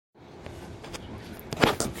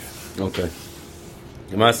Okay.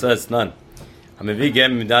 Gemara says none. Hamivi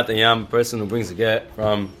get midat ayam, person who brings a get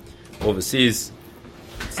from overseas.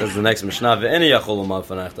 Says the next Mishnah, ve'eni yachol lomar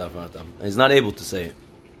fanach ta'afanatam. And he's not able to say it.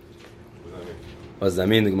 What does that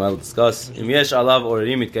mean? The Gemara will discuss. Im yesh alav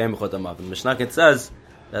orim itkayim b'chotamav. The Mishnah it says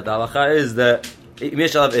that the halacha is that im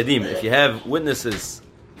yesh alav edim. If you have witnesses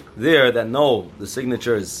there that know the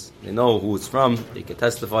signatures, they know who it's from, they can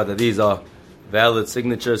testify that these are valid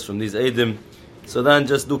signatures from these edim. So then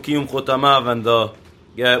just do kiyum chotamav and the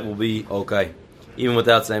get will be okay, even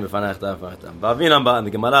without saying b'fanach ta'afanatam. Ba'avinam ba, and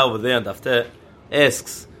the Gemara over there and Dafteh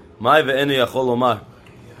asks, "Mai ve'enu yachol lomar."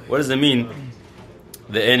 What does it mean?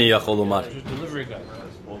 Ve'enu yachol lomar.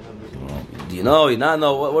 Do you know? You not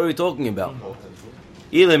know? What are we talking about?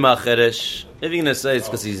 Ilema cheresh. If you're gonna say it's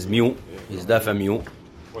because he's mute, he's deaf and mute.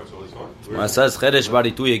 When it says cheresh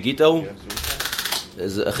baritu yegito,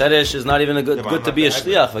 a cheresh is not even a good to be a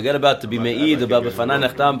shliach. Forget about to be me'id, about b'fanai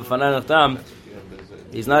nechtam.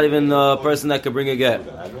 He's not even a person that could bring a get.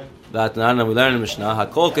 That we learn in the Mishnah.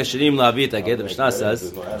 Hakol kasherim la'avit a get. The Mishnah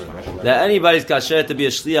says that anybody's kasher to be a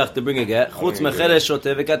shliach to bring a get. Chutz mecheresh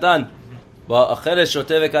shoteh v'katan. But a cheresh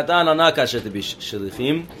shoteh v'katan are not kasher to be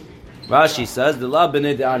shlichim. Rashi says the la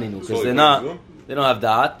b'nei de'aninu, because they don't have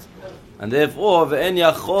da'at, and therefore ve'en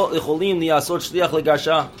yacholim liyasot shliach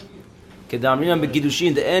legasha. Kedamrinam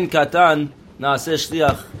begidushin de'en katan naaseh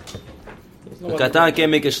shliach. The katan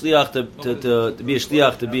can't make a shliach to be a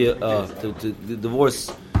shliach to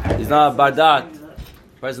divorce. He's not badat.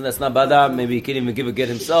 Person that's not badat, maybe he can't even give a get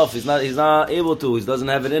himself. He's not able to. He doesn't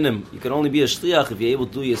have it in him. You can only be a shliach if you're able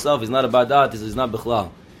to do it yourself. He's not a badat. He's not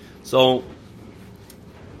bichlal. So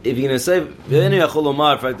if you're gonna say ve'enu yachol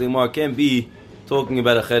lomar, practically more can't be talking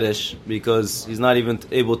about a cheresh because he's not even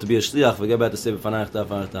able to be a shliach. Forget about the say b'fanai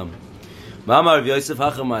nechtam. Ma'amar v'Yosef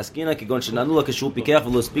hacham ma'askina kigon shenanu la kashu pikach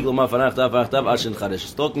v'lo speak lomar fanach tav ashen charesh.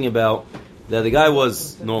 He's talking about that the guy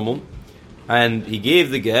was normal and he gave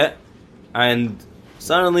the get, and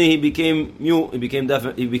suddenly he became mute. He became deaf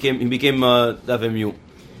and mute.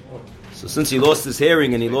 So since he lost his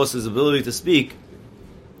hearing and he lost his ability to speak,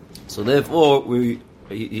 so therefore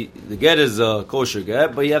the get is a kosher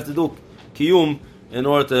get, but you have to do kiyum in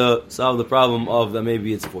order to solve the problem of that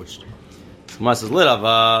maybe it's forged. Gemara says,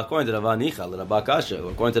 according to Rava Nicha, Rava Kasha,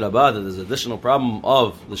 according to Rava, that there's an additional problem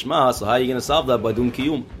of Lishma, so how are you going to solve that by doing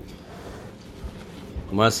Kiyum?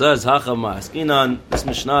 Gemara says, this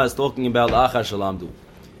Mishnah is talking about Achar Shalamdu.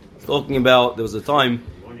 It's talking about, there was a time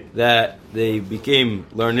that they became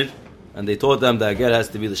learned, and they taught them that Ger has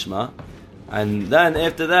to be Lishma, and then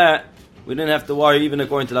after that, we didn't have to worry, even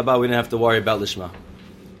according to Rava, we didn't have to worry about Lishma.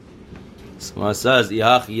 Gemara says,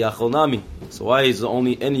 so why is it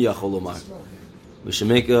only any yachol lomar? We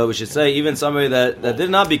should say even somebody that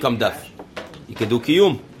did not become deaf, you can do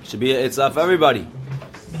kiyum. It should be it's for everybody.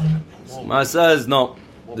 Gemara says no.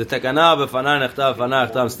 The takana b'fanai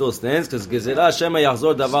nechtam still stands because gezerah shema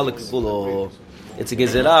yachzor davar lekfulo. It's a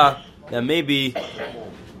gezerah that maybe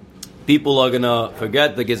people are gonna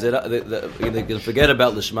forget the gezerah. They're gonna forget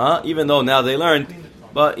about lishma, even though now they learned.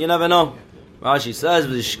 But you never know. Rashi says,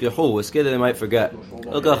 we're scared that they might forget.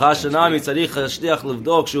 So therefore, Cheresh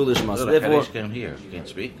came here. He can't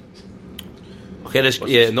speak.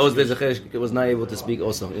 In those days, the Cheresh was not able to speak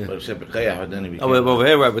also. Yeah. Over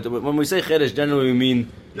here, right, but when we say Cheresh, generally we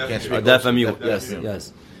mean deaf and mute.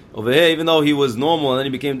 Yes. Over here, even though he was normal and then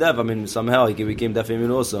he became deaf, I mean, somehow he became deaf and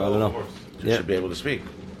mute also. I don't know. He should be able to speak.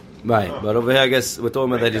 Right, but over here, I guess we're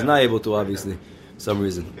talking about that he's not able to, obviously. Some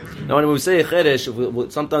reason. Now, when we say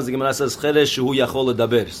cheresh, sometimes the Gemara says cheresh hu yachol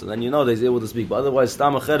ledaber, so then you know that he's able to speak. But otherwise,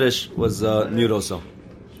 stam cheresh was mute also.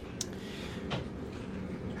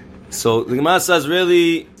 So the Gemara says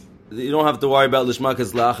really you don't have to worry about lishma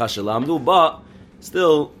because la'achar shalamdu, but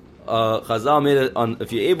still Chazal made it on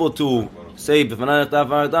if you're able to say b'fanai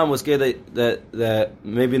nechtam was scared that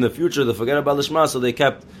maybe in the future they'll forget about lishma, so they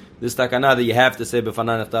kept this takana that you have to say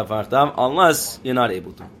b'fanai nechtam unless you're not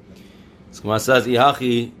able to. So Gemara says,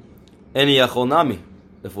 "Ihachi eni yachol nami."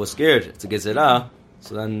 If we're scared, it's a gezerah.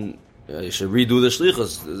 So then you should redo the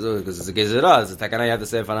shlichus because it's a gezerah. It's a takana. You have to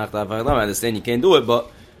say fanach ta'afach. I understand you can't do it, but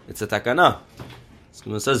it's a takana. So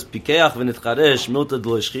Gemara says, "Pikeach v'nitcharesh miltad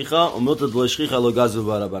lo yishchicha or miltad lo yishchicha lo gazu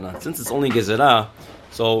b'arabanan." Since it's only gezerah,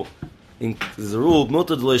 so there's a rule: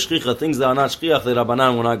 miltad lo yishchicha, things that are not shchiach, the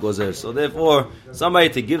rabbanan will not go there. So therefore, somebody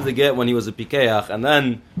to give the get when he was a pikeach, and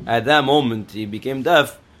then at that moment he became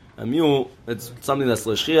deaf. A mute, it's something that's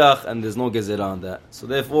l'shchiach, and there's no gezerah on that. So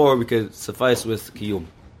therefore, we could suffice with kiyum.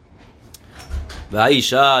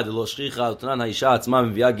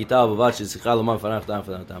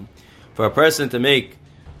 For a person to make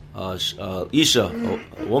isha,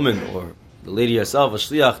 a woman, or the lady herself, a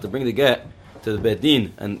shliach, to bring the get to the Beit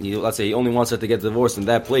Din, and let's say he only wants her to get divorced in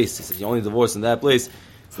that place. He says he only divorced in that place.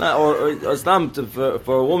 It's not, or it's not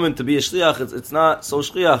for a woman to be a shliach. It's not so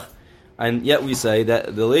shliach, and yet we say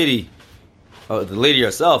that the lady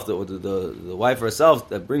herself, the wife herself,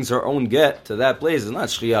 that brings her own get to that place is not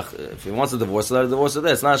shliach. If he wants to divorce her, let her divorce her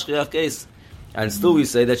there. It's not a shliach case. And still we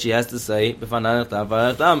say that she has to say, so what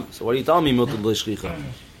are you telling me, miltud l'shlicha?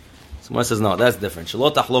 Someone says, no, that's different.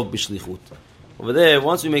 Shalot achlok b'shlichut. Over there,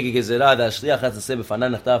 once we make a gezerah that shliach has to say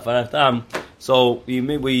b'fanan nechtav, so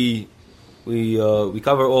we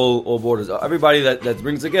cover all borders. Everybody that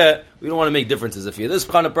brings a get, we don't want to make differences. If you're this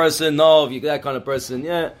kind of person, no. If you're that kind of person,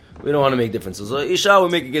 yeah. We don't want to make differences. So Isha will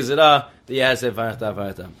make a gezerah that you have to say b'fanan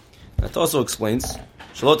nechtav. That also explains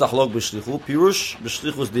shalot achlok b'shlichut pirush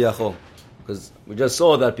b'shlichus diyachol. Because we just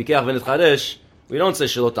saw that Pikeach v'nit charesh, we don't say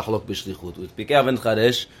shalot tachlok b'shlichut. With Pikeach v'nit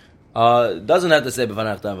charesh, doesn't have to say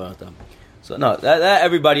b'fanach tam. So no, that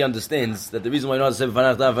everybody understands that the reason why you don't have to say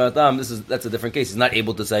b'fanach tam, that's a different case. He's not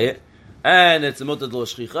able to say it, and it's a mutad lo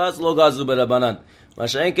shchicha, it's lo gazu b'rabanan.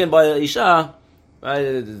 Masha'enken by Isha,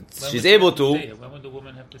 she's able to. When would the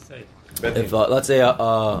woman have to say it? If let's say a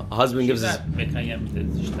husband gives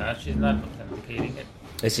she's not authenticating it.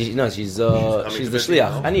 She's the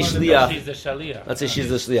shliach. Any shliach. She's the shaliach. Let's say she's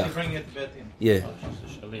the shliach. She bring it back in. Yeah.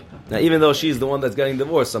 She's the shaliach. Now, even though she's the one that's getting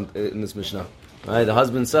divorced in this Mishnah, right? The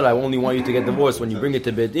husband said, "I only want you to get divorced. When you bring it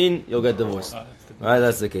to Beit Din, you'll get divorced." Right?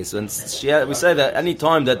 That's the case. And we say that any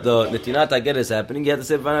time that the netinat get is happening, you have to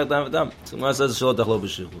say v'fanach tam. So Gemara says, "Shalot achlok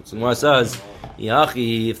b'shlichut." So Gemara says,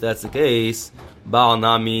 "Yachi, if that's the case, Baal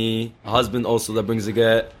Nami, a husband also that brings a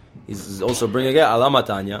get, he's also bringing a get.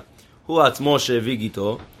 Alamatanya." When the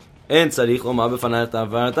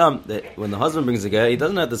husband brings a get, he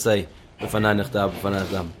doesn't have to say b'fanai nechtav, b'fanai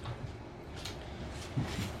nechtav.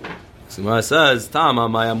 So Gemara says, "Tama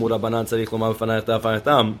maya mura banan tzarich lomar b'fanai nechtav, b'fanai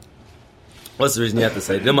nechtav." What's the reason you have to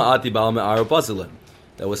say? That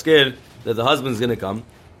we're scared that the husband's going to come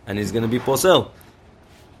and he's going to be posel.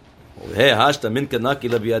 Over here, there's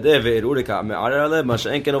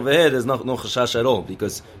no chashash at all,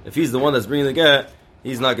 because if he's the one that's bringing the get,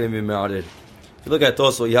 he's not going to be me'arer. If you look at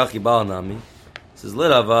Toso Yachi Baal Nami, it says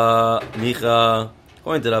L'Rava Micha.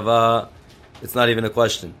 According to Rava, it's not even a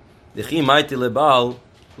question. Dechi Maiti LeBaal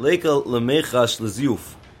Leikel LeMechash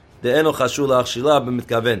LeZyuf De'eno Chashu LaAchshila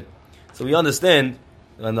BeMitkaven. So we understand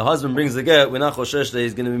when the husband brings the get, we're not choshesh that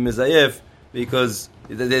he's going to be mezayef, because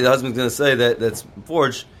the husband's going to say that that's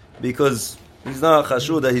forged, because he's not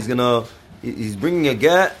chashu that he's bringing a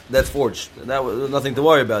get that's forged. That was nothing to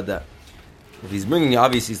worry about that. If he's bringing it,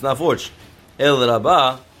 obviously it's not forged. El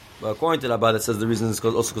Rabba, but according to Rabba, that says the reason is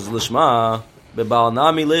also because lishma. But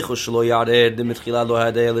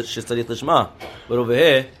over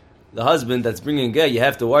here, the husband that's bringing a get, you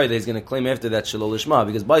have to worry that he's going to claim after that shelo lishma,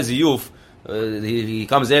 because by ziyuf, he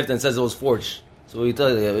comes after and says it was forged. So you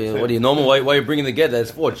tell you, what do you know? Why are you bringing the get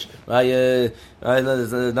that's forged? Right?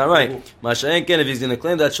 That's not right. Masha'enken, if he's going to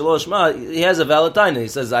claim that shelo lishma, he has a valid time. He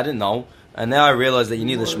says, I didn't know. And now I realize that you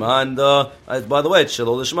need the Shema, and by the way, it's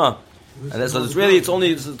Shalol Shema. And so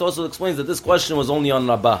it also explains that this question was only on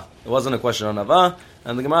Rabbah. It wasn't a question on Rabbah.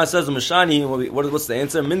 And the Gemara says, Mishani, what's the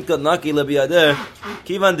answer? Minkat naki lebiyadeh,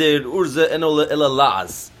 kivan de urze eno ela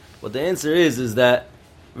la'az. What the answer is that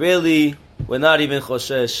really, we're not even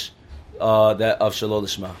choshesh that of Shalol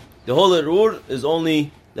Shema. The whole Urur is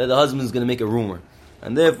only that the husband is going to make a rumor.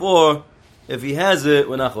 And therefore, if he has it,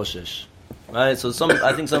 we're not choshesh. Right, so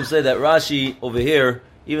I think some say that Rashi over here,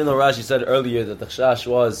 even though Rashi said earlier that the chash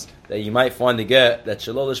was that you might find the get that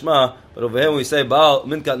shalol lishma, but over here when we say Baal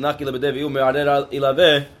minkat naki lebedev me'arer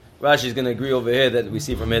ilaveh, Rashi is going to agree over here that we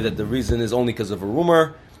see from here that the reason is only because of a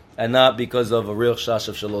rumor and not because of a real chash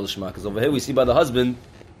of shalol lishma. Because over here we see by the husband,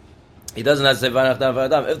 he doesn't have to say v'anach dam v'anach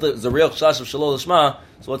dam. If there's a real chash of shalol lishma,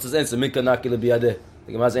 so what's his answer? Minkat naki lebiyadeh.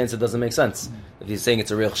 The Gemara's answer doesn't make sense if he's saying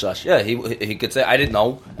it's a real chash. Yeah, he could say I didn't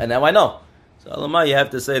know and now I know. So Alamai, you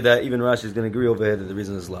have to say that even Rashi is going to agree over here that the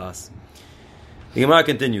reason is las. The Gemara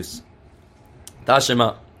continues.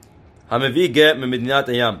 Tashema, Hamevi get memidinat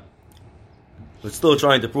ayam. We're still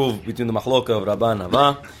trying to prove between the machloka of Rabba and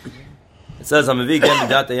Hava. It says Hamevi get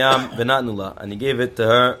memidinat ayam v'natnula, and he gave it to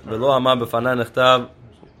her. V'lo hama b'fanan nechtav.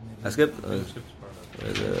 I skipped.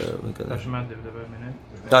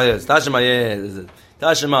 Tashema,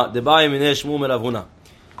 Tashema, debai minei shmu meravuna.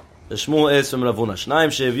 The Shmu is from Ravuna.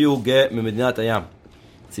 Shnaim sheviu get memidinat ayam.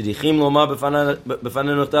 Tzirichim loma b'fanei nechtav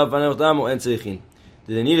b'fanei nechtam or en tzirichin.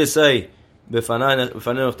 Did they need to say b'fanei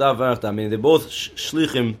nechtav b'fanei nechtam? Meaning they both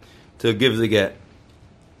shlichim to give the get.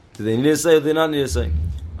 Do they need to say or do they not need to say?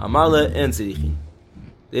 Amar le en tzirichin.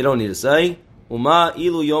 They don't need to say. Uma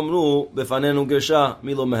ilu yomru befanenu gersha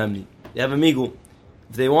milo mehemni. They have a migul.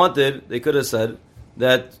 If they wanted, they could have said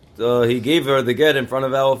that he gave her the get in front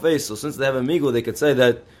of our face. So since they have a migul, they could say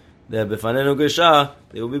that befanenu gersha,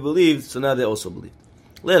 they will be believed. So now they also believe.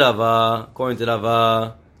 Le Rava, according to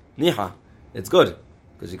Rava, niha. It's good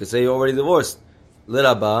because you could say you're already divorced. Le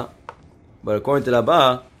Rava, but according to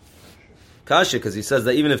Rava, kasha, because he says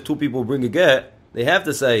that even if two people bring a get, they have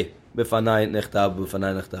to say befanai nechtab,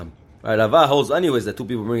 befanai nechtab. Right, Rava holds anyways that two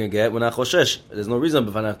people bring a get. We're not choshesh. There's no reason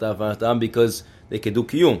befanai nechtab, befanai nechtab because they can do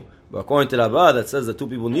kiyum. But according to Rava, that says that two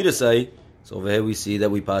people need to say. So over here we see that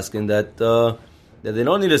we paskin that they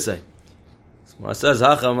don't need to say. So it says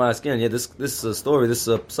hacha maskin. Yeah, this story, this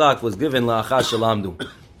psak was given la'achar shalamdu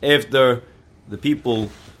after the people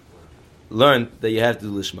learned that you have to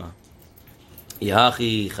do lishma.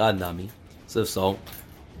 Yahachi chad nami. So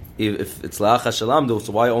if it's la'achar shalamdu,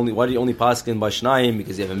 so why do you only paskin by shnayim?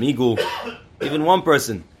 Because you have a migul. Even one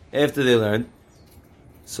person after they learned.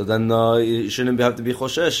 So then you shouldn't have to be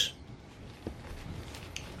choshesh.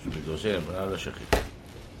 Why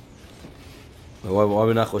are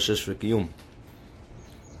we not choshesh for kiyum?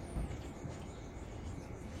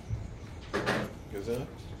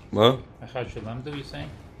 What? Achad Shalamdu, you saying?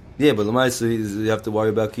 Yeah, but you have to worry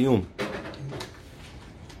about kiyum.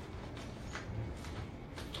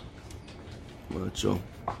 Macho.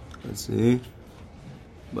 Let's see.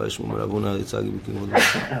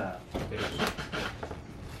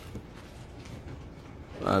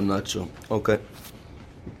 I'm not sure. Okay.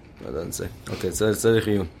 I don't say. Okay, so it's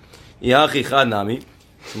Tzarich Yachi Chad Nami.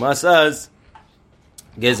 Shema says,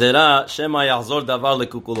 Gezerah Shema Yachzor Davar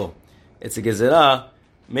Lekukulo. It's a Gezerah.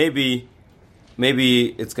 Maybe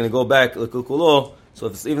it's going to go back Lekukulo. So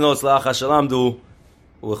if even though it's La'achar Shalamdu,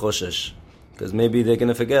 we're Choshesh. Because maybe they're going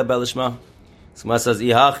to forget about Lishma. Shema says,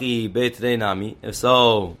 Ihachi Beit Rei Nami. If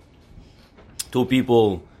so, two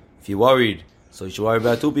people, if you're worried, so you should worry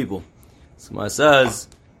about two people. So says,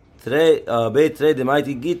 to have two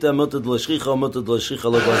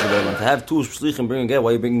shlichim bring a get, why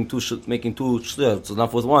are you making two shlichim? It's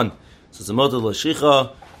enough with one. So it's a moted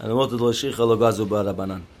l'shlicha and a moted l'shlicha lo gazu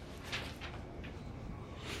ba'rabanan.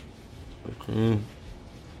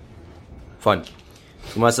 Fine.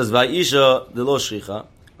 So says, va'isha de lo shlicha.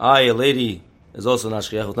 A lady is also not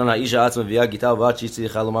shliach.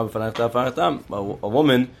 A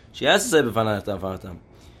woman, she has to say b'fanai.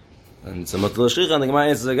 And so Matul Shlicha, and the Gemara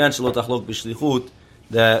answers again, Shalot Achlok b'Shlichut,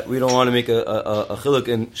 that we don't want to make a chiluk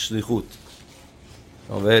in Shlichut.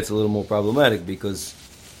 Over here it's a little more problematic, because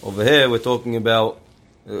over here we're talking about,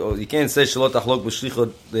 you can't say Shalot Achlok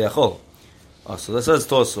b'Shlichut deyachol. So that says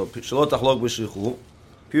Toso, Shalot Achlok b'Shlichut,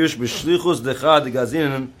 Pirush b'Shlichus dechad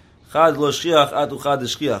gazinin, chad lo shchiach, atu chad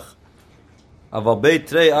shchiach. Aval beit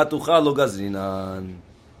trei atu chad lo gazinan.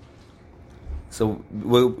 So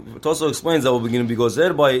Toso explains that we're going to be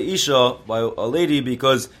gozer by Isha, by a lady,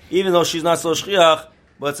 because even though she's not so shliach,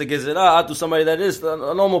 but it's a gezerah to somebody that is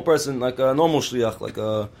a normal person, like a normal shliach, like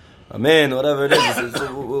a man, whatever it is.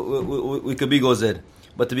 We could be gozer,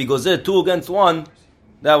 but to be gozer 2 against 1,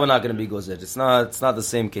 that we're not going to be gozer. It's not the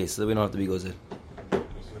same case. So we don't have to be gozer.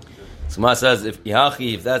 So Ma says if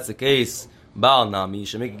that's the case, Baal Nami, you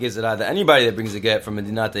should make a gezerah that anybody that brings a get from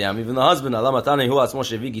Medinat Hayam, even the husband, Allah Matani, who asmo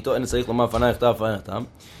shevi gito en tzarich lomar fanay chtav fanay chtam.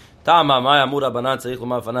 Ta'ama maya mura banan tzarich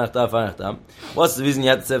lomar fanay chtav fanay chtam. What's the reason you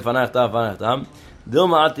have to say fanay chtav fanay chtam?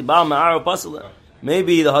 Dilma ati baal ma'aro pasula.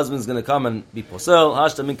 Maybe the husband's going to come and be posel.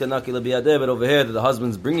 Hashta minka naki labiyadeh. But over here, that the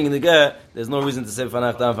husband's bringing the get, there's no reason to say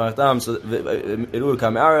fanay chtam. So it will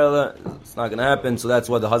come arela. It's not going to happen. So that's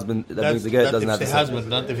why the husband that brings the get doesn't have to say. Husband,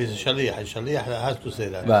 not if he's a shaliach. A shaliach has to say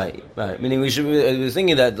that. Right. Meaning we're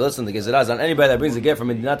thinking that, listen, the gezerah is on anybody that brings the get from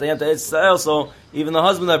Medinat Hayam to Israel. So even the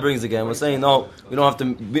husband that brings the get, we're saying no. We don't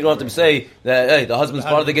have to say that hey, the husband's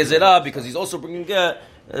part of the gezerah because he's also bringing get.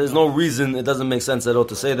 There's no reason. It doesn't make sense at all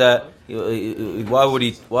to say that. Why would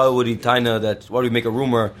he taina that? Why would he make a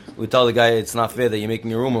rumor? We tell the guy it's not fair that you're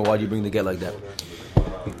making a rumor. Why do you bring the get like that?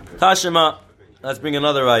 Tashema. Let's bring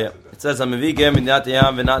another raya. It says Hamivi gem Medinat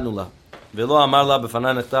Hayam v'natnula v'lo amar la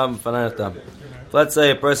b'fanay nechtam. Let's say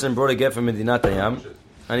a person brought a get from Medinat Hayam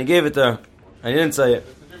and he gave it to her and he didn't say it.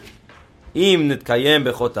 Im nitkayem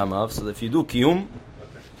bechotamav. So if you do kiyum,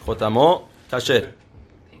 chotamo kasher.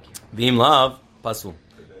 V'im lav pasul.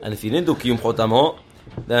 And if you didn't do kiyum chotamo,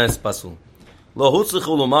 then it's pasul. Lo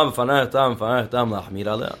hutzlichu lomar b'fanay nechtam lahmir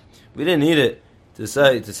aleh. We didn't need it to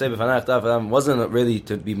say b'fanay nechtam. It wasn't really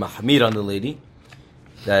to be mahmir on the lady.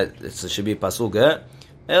 That it should be pasul get.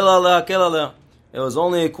 It was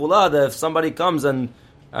only a kula that if somebody comes and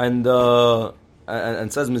says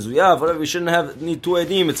mizuyav, whatever, we shouldn't need 2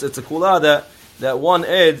 edim. It's a kula that one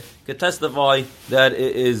ed could testify that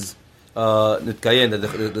it is nitkayen, that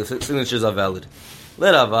the signatures are valid.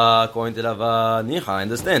 Let Rava, according to Rava, nicha, I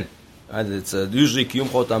understand. Right? It's usually kiyum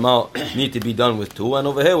chotamah need to be done with 2, and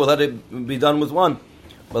over here we'll let it be done with 1.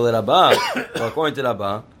 But let Rava, or according to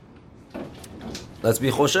Rava, let's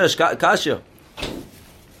be choshesh kasha.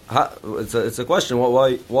 It's a question. Why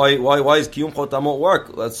is kiyum chotamot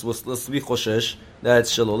work? Let's be choshesh that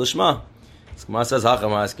it's shelo lishma. Gemara says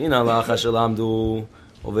hachama askina lacha shelamdu.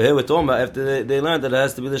 Over here we're talking about after they learned that it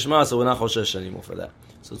has to be lishma, so we're not choshesh anymore for that.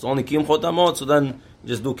 So it's only kiyum chotamot. So then you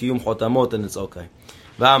just do kiyum chotamot and it's okay.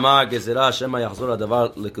 V'amar gezerah shema yachzor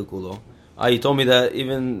hadavar lekekulo. You told me that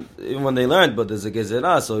even when they learned, but there's a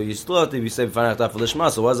gezerah, so you still have to be safe for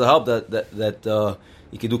lishma. So why does it help that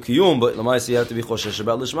you can do kiyum, but lamaisa you have to be choshesh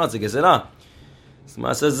about lishma? It's a gezerah.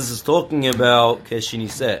 Gemara says this is talking about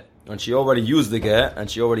keshiniseh, when she already used the get and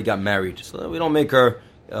she already got married. So we don't make her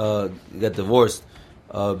get divorced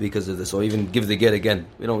because of this, or even give the get again.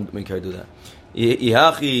 We don't make her do that. Why does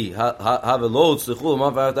the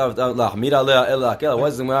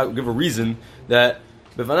Gemara give a reason that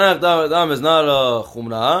befanei is not a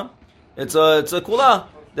chumrah? It's a kula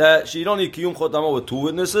that she don't need kiyum chotamah with 2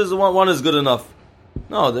 witnesses. One is good enough.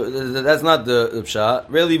 No, that's not the pshat.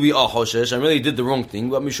 Really, we are choshesh. I really did the wrong thing.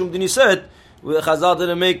 But Mishum Dini said, Chazal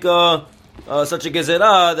didn't make such a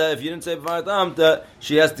gezerah that if you didn't say b'fanei that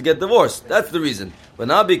she has to get divorced. That's the reason. But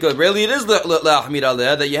not because really it is le'achmir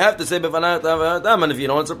aleh that you have to say b'fanei and if you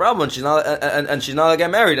don't, it's a problem. She's not and she's not allowed to get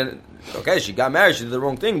married. And okay, she got married. She did the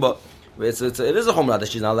wrong thing, but it is a chumrah that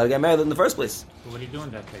she's not allowed to get married in the first place. But what do you do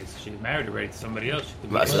in that case? She's married already to somebody else. So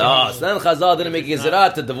then Chazal didn't make a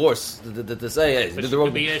gezerah to divorce to say hey, but did she the wrong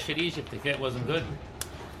could be Yeshirish if the get wasn't good.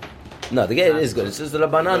 No, the get is good. It's just the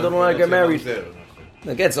Rabbanan don't want to get married.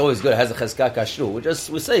 The get's always good. It has a cheskak kashru.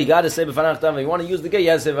 We say you got to say b'fanei chtam. If you want to use the get, you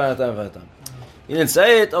have to say b'fanei chtam. You didn't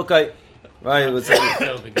say it, okay. Right, let's say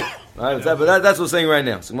right, but that's what we're saying right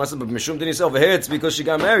now. So Mishum didn't say over here it's because she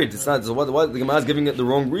got married. It's not. So what the Gemara is giving it the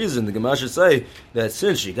wrong reason. The Gemara should say that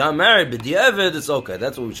since she got married, b'diavad, it's okay.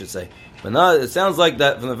 That's what we should say. But now it sounds like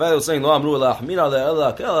that from the fact of saying lo amru la'achmir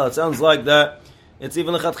aleh. It sounds like that it's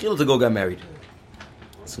even lechatchila to go get married.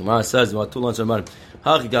 So Gemara says, "What 2 lunch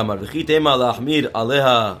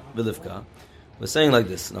We're saying like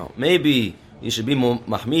this. No, maybe you should be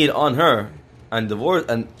mahmir on her and divorce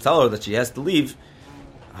and tell her that she has to leave.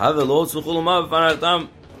 We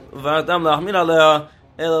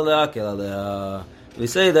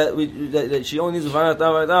say that she only needs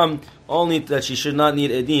only that she should not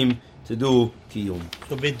need edim to do kiyum.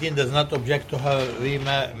 So Beit Din does not object to her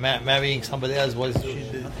marrying somebody else. Was she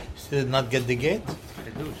did not get the gate?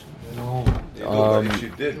 No. She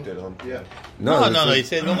did, then yeah. No. He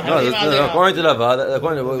said no. According to Rava, that's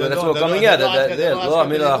what we're coming at. That doesn't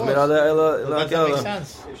make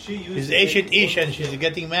sense. She's Eshet Ish and she's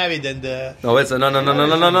getting married and. No, it's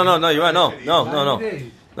no. You're right. No.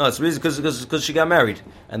 No, it's reason because she got married,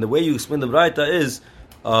 and the way you explain the Braita is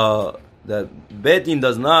that Beit Din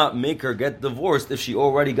does not make her get divorced if she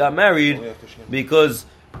already got married because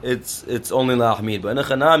it's only la'achmid. But in a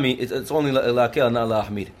chanami, it's only la'akel, not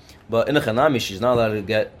la'achmid. But in a chanami, she's not allowed to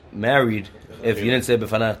get married if you didn't say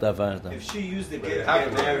b'fanei chtam. If she used the get to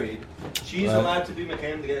get married, she's allowed to be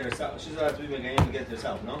mekayim to get herself. She's allowed to be mekayim to get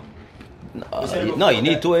herself. No. No, you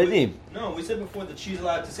need 2 edim. No, we said before that she's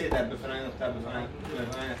allowed to say that b'fanei chtam.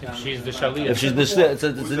 If she's the shaliach. If she's the it's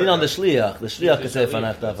a din on the shliach. The shliach can say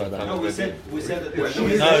b'fanei chtam. No, we said that. No,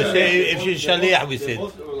 if she's shaliach, we said.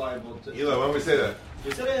 When we say that. We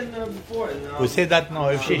said it before. We said that no.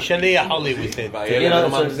 If she's shaliach, only we said.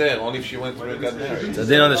 Only if she went to get married. It's a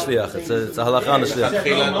din on the shliach. It's a halakha on the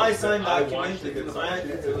shliach. My signed document, it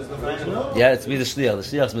was the final. Yeah, it's be the shliach.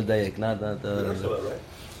 The shliach's medayek, not.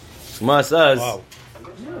 Gemara says,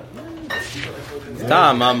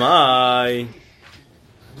 "Tamamai."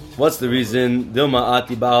 What's the reason? Dilma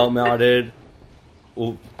ati baal me'arid.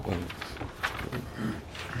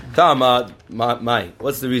 Tama mai.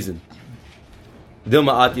 What's the reason?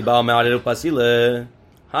 Dilma ati baal me'arid upasile.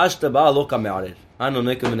 Hashta baal loka me'arid.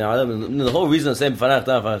 The whole reason I'm saying b'fanei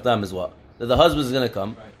chtam is what? That the husband is going to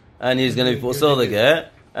come and he's going to be fulfilled the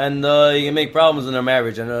get, and you can make problems in her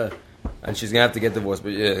marriage, and she's going to have to get divorced.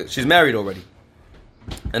 But she's married already,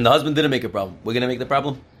 and the husband didn't make a problem. We're going to make the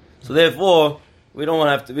problem. So therefore, we don't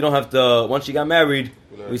have to. Once she got married,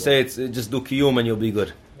 we say it's just do kiyum and you'll be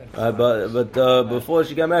good. But before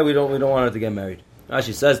she got married, we don't want her to get married.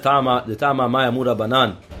 She says tama maya mura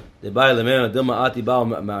banan. The Baal Dilma ati baal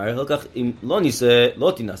ma'ar. Hilkach im lo nise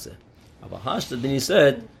lo tinase. But Hashta then he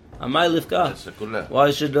said Amai lifka. That's a kula.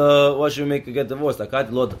 Why should we make her get divorced?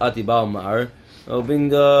 Akat lot ati ba'al ma'ar. Being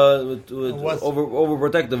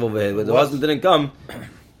overprotective over here. But the husband didn't come.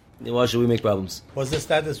 Why should we make problems? What's the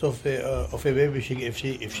status of a baby if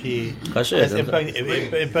she Kasher, is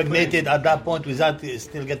impregnated at that point without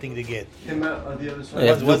still getting the get?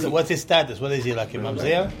 What's his status? What is he like, a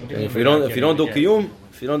mamzer? If you don't do kiyum,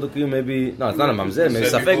 maybe no, it's not a mamzer. Maybe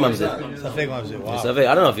safek mamzer. Safek mamzer. Wow. Safek.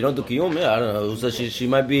 I don't know. If you don't do kiyum, yeah, I don't know. Who says she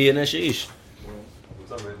might be an eshish?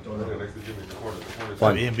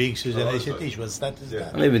 Him being Susan Eshetish, what status is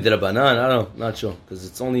that? Maybe dirabanan. I don't know. Not sure because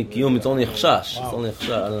it's only kiyum. It's only chashash. It's only chashash.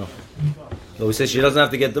 I don't know. But we say she doesn't have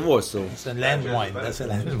to get divorced. So It's a landmine. That's a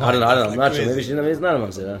landmine. I don't know. I'm not sure. Maybe it's not a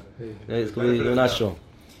mamzer. We're not sure.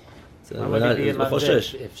 How would it be a mamzer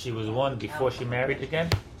if she was one before she married again?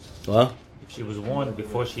 What? If she was one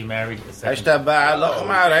before she married a second. No,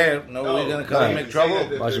 we're gonna come and make trouble.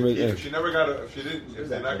 If she never got if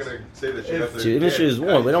they're not gonna say that she got the Even if she is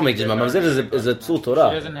one, we don't make this. Mamzer is a psul She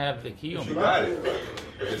Torah. doesn't have the kiyum. She got it.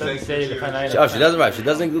 It doesn't say the Fanayim. She doesn't right. She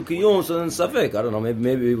doesn't do kiyum, so then safek. I don't know.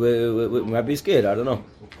 Maybe we might be scared. I don't know.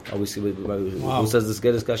 Who says this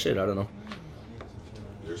get is kasher? I don't know.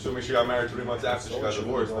 You're assuming she got married 3 months after she got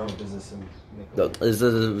divorced.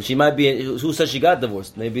 She might be. Who says she got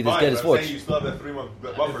divorced? Maybe this get is forged. You still have that 3 month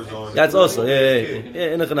buffer zone. That's also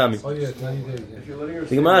in the Chanami.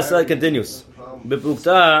 The Gemara side continues.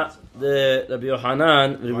 Beplukta the Rabbi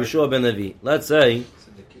Yohanan, Rabbi Yeshua ben Levi. Let's say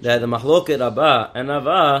that the Mahloket Rabba and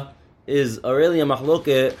Rava is already a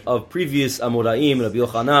Mahloket of previous Amoraim, Rabbi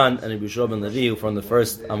Yohanan and Rabbi Yeshua ben Levi from the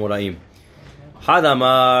first Amoraim.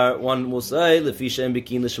 Hadamar, one will say Lefi Shem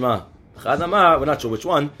Bikin Lishma. Hadamar, we're not sure which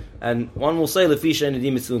one, and one will say Lefi Shem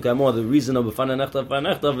Edim Mitzvun Kaimor. The reason of B'fana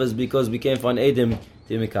Nechtav is because we can't find Edim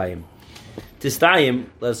Timikayim. Tistayim,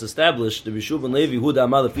 let's establish the Rishu ben Levi Huda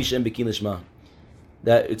Amar Lefi Shem Bikin Lishma.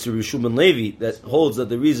 That it's a Rishu ben Levi that holds that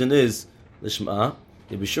the reason is Lishma.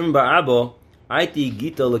 The Bishum Bar Abba, Aiti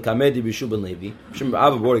Gita Lekamed Rishu ben Levi. Bishum Bar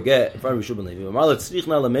Abba brought a get in front of Rishu ben Levi. Amar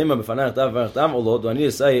Letzrichna Lemema B'fana Nechtav Olo. Do I need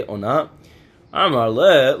to say or not? Amar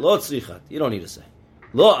le lo tzrichat. You don't need to say.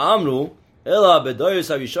 Lo amru ela bedoyos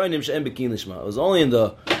harishonim she'em bekin lishma. It was only in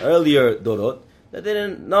the earlier dorot that they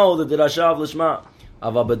didn't know the dirasha of lishma.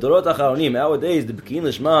 Ava bedorot acharonim. Nowadays the bekin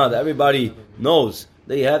lishma that everybody knows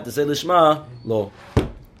that you have to say lishma. Lo.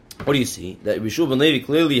 What do you see? That Rishu ben Levi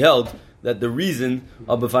clearly held that the reason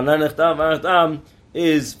of b'fanai nechtav v'nechtam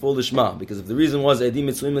is for lishma, because if the reason was edim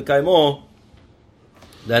mitzvim l'kaimo,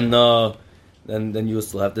 then you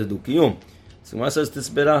still have to do kiyum. So Gemara says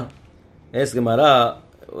Tisbera. Ask Gemara,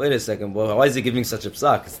 wait a second, boy, why is he giving such a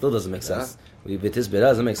psak? It still doesn't make sense. We Tisbera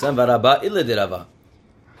doesn't make sense. Rabba illa de Rava.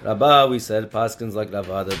 Rabba, we said Paskins like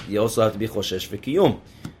Rava that you also have to be choshesh for kiyum.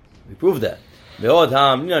 We proved that. More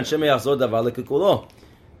than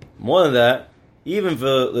that, even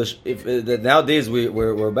if nowadays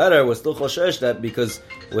we're better, we're still choshesh that because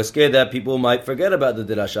we're scared that people might forget about the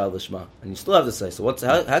dirasha lishma, and you still have to say. So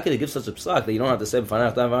how can he give such a psak that you don't have to say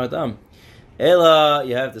b'fanei nechtav? Ela,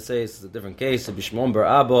 you have to say it's a different case. Bishmon bar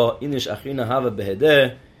Abba, inish achina hava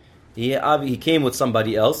behedeh. He came with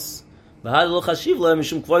somebody else. And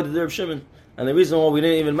the reason why we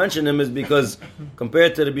didn't even mention him is because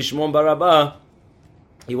compared to the Bishmon bar Abba,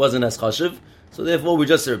 he wasn't as chashiv. So therefore, we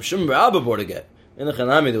just said Bishmon bar Abba brought a get. In the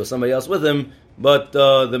Chanami, there was somebody else with him, but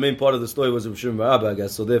the main part of the story was Bishmon bar Abba, I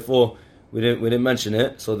guess. So therefore, we didn't mention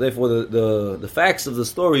it. So therefore, the facts of the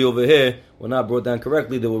story over here were not brought down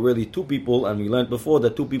correctly. There were really two people, and we learned before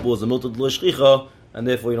that two people was a milta d'lo, and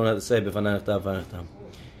therefore you don't have to say b'fanei nechtav v'nechtam.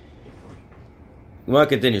 Gemara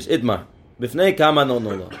continues. Itmar b'fnei kama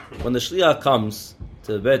nonola. When the shliach comes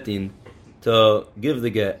to Betin to give the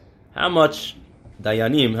get, how much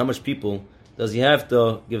dayanim, how much people does he have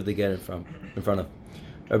to give the get in front of?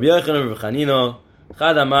 Rabbi Yochanan and Rabbi Chanina.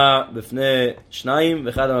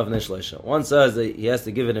 One says that he has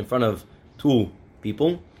to give it in front of two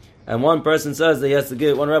people, and one person says that he has to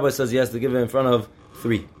give. One rabbi says he has to give it in front of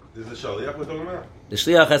three. This is the shaliach we're talking about. The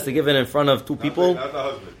shliach has to give it in front of two people. Not the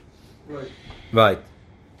husband. Right.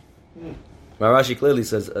 Rashi clearly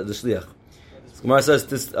says the shliach. Gemara says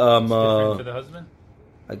this. For the husband.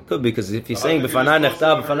 It could be because if he's saying b'fanai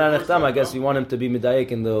nechtam, I guess we want him to be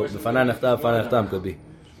medayek in the b'fanai nechtam could be.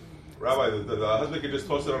 Rabbi, the husband could just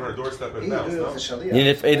toss it on her doorstep and bounce, no? You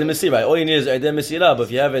need Eidem Mesira. All you need is Eidem Mesira. But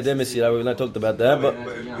if you have Eidem Mesira, we've not talked about that. But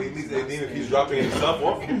he needs Eidem if he's dropping himself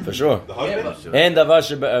off. For sure. The husband? And Davar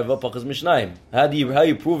Shebe'erva Pachas Mishnayim. How are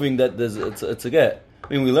you proving that it's a get?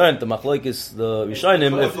 I mean, we learned the Machlokes, the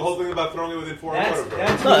Rishonim. What's the whole thing about throwing it within 400 of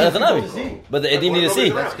That's No, that's not. But the Edim need to see.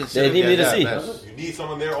 The Edim need to see. You need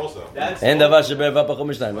someone there also. And Davash Sheber Vapachom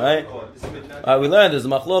Mishnayim, right? We learned there's a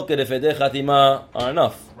Machloket if Edei Chatima are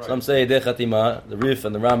enough. Some say Edei Chatima, the Rif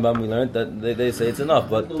and the Rambam. We learned that they say it's enough,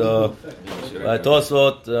 but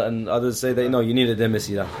Tosfot and others say that you need a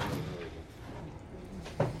Demesira.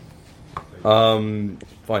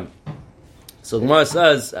 Fine. So Gemara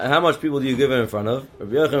says, how much people do you give it in front of?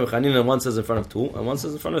 Rabbi Yochanan and Chanina, one says in front of 2, and one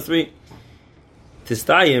says in front of 3.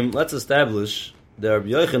 Tistayim, let's establish that Rabbi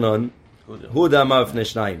Yochanan, Hu Da'amar Fnei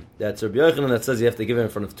Shnayim. That's Rabbi Yochanan that says you have to give it in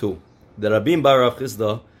front of 2. The Rabbim Bar Rav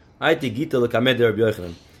Chisda, Aiti Gita L'kamed Rabbi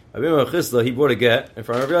Yochanan. Rabbim Rav Chisda, he brought a get in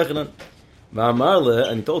front of Rabbi Yochanan. Va'amarle,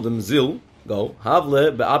 and he told him, Zil, go,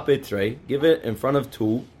 Havle Be'ape Trei, give it in front of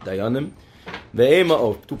 2 Dayanim,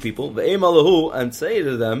 Ve'ema, 2 people, Ve'ema Lahu, and say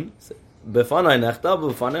to them, Befanai nechtav,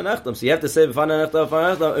 befanai nechtav. So you have to say befanai nechtav,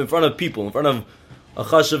 befanai nechtav in front of people, in front of a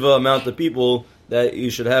chashava amount of people that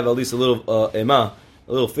you should have at least a little ema,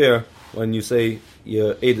 a little fear when you say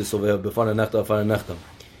your edus over here befanai nechtav, befanai nechtav.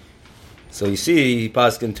 So you see, he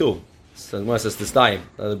passed in 2. So the Gemara says this time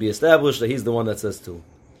that'll be established that he's the one that says 2.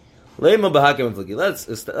 Leima b'hakem v'flagi.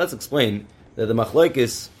 Let's explain that the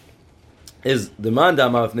machlokes is the man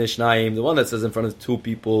da'amar fnei shnayim, the one that says in front of 2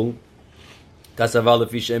 people. And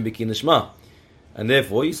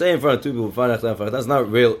therefore, you say in front of 2 people, that's not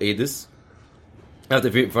real edus. You have to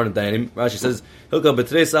be in front of Dayanim. Rashi says, Hilka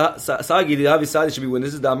betrei sagi di havi sadi should be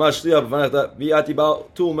witnesses. Da'amar shliach b'fanach v'yati ba'al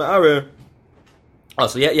tu me'arer. Oh,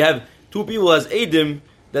 so you have 2 people as edim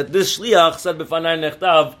that this shliach said b'fanai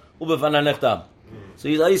nechtav u'b'fanai nechtav. So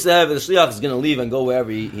you at least have the shliach is going to leave and go wherever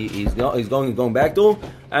he's going back to,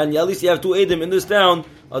 and at least you have 2 edim in this town,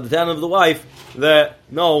 the town of the wife, that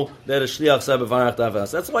know that a shliach said b'fanai nechtav.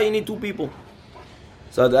 That's why you need 2 people.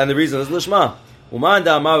 So and the reason is lishma. Uman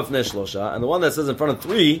da'amar b'fnei shlosha, and the one that says in front of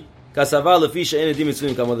 3, kasavar lefi she'en edim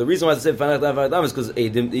mitzuyim kamon. The reason why I say b'fanai nechtav is because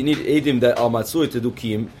edim, you need edim that are matzui to do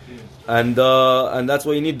kiyum, and that's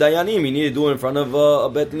why you need dayanim. You need to do it in front of a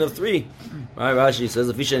betin of 3. Right? Rashi says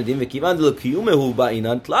lefi she'en edim v'kivan de l'kiyumehu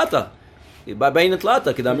ba'inan tlata. Ba'inan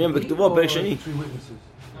tlata kedamim v'ktuvo per sheni.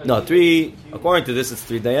 No, 3. According to this, it's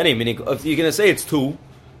 3 dayanim. Meaning, if you're going to say it's 2,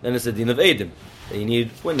 then it's a din of edim. Then you need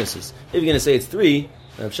witnesses. If you're going to say it's 3,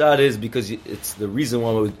 then pshat is because it's the reason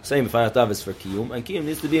why we're saying b'fanai nechtav is for kiyum, and kiyum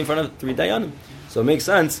needs to be in front of 3 dayanim. So it makes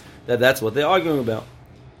sense that that's what they're arguing about.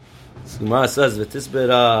 So Gemara says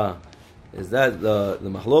v'tisbera is that the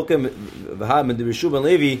mahlokem v'ha min Rishu ben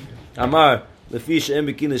Levi amar lefi she'en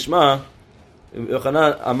b'kin lishma,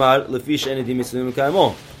 Yochanan amar lefi she'en edim mitzuyim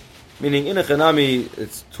kaymo. Meaning in a chanami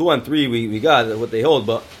it's 2 and 3 we got what they hold,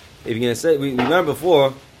 but if you're going to say we learned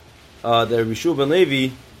before that Rishu ben Levi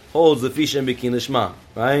holds lefi she'en b'kin lishma,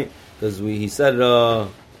 right? Because he said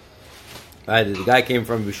right, the guy came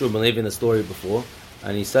from Rishu ben Levi in the story before,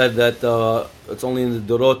 and he said that it's only in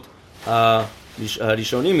the Dorot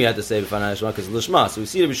Rishonim you had to say b'fanai Lishma because of Lishma. So we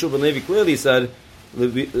see that Rishu ben Levi clearly said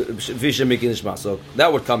lefi she'en b'kin lishma. So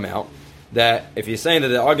that would come out that if you're saying that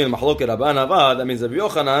they're arguing Mahloket Rabban Avad, that means Rabbi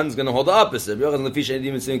Yochanan is going to hold the opposite. Rabbi Yochanan lefi she'en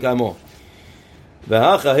edim mitzuyim kaymo.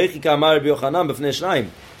 V'hacha hechi k'amar Rabbi Yochanan b'fnei shnayim.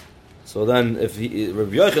 So then, if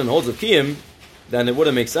Rabbi Yochanan holds of kiyum, then it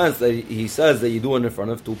wouldn't make sense that he says that you do it in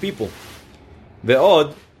front of 2 people.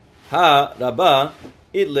 Ve'od ha Rabbah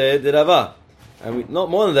itle de Rabbah, and not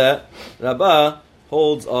more than that, Rabbah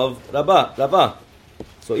holds of Rabbah.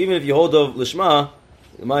 So even if you hold of Lishma,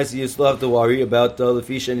 you still have to worry about the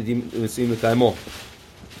fish and the kaimo.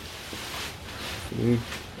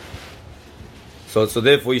 So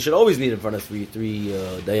therefore, you should always need in front of three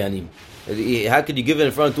dayanim. How could you give it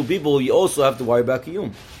in front of 2 people? You also have to worry about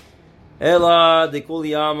kiyum. Ela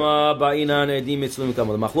dekuliyama ba'inan edim mitzvim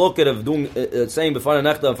kamo. The machloket of doing saying b'fanai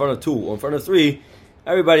nechtav in front of 2 or in front of 3,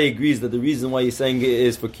 everybody agrees that the reason why you're saying it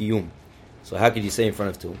is for kiyum. So how could you say in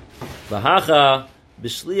front of 2? V'hacha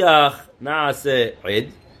b'shliach na'aseh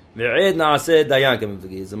ed ve'ed na'aseh dayan.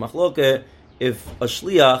 The machloket if a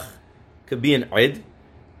shliach could be an ed,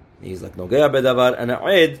 he's like nogea bedavar, and an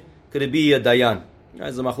ed could it be a dayan.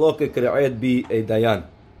 As a machloket could an ed be a dayan,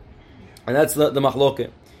 and that's the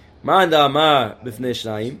machloket. Man da'amar b'fnei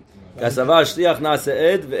shnayim kasavar shliach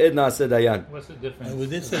na'aseh ed ve'ed na'aseh dayan. What's the difference? We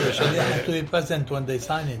did say the shliach has to be present when they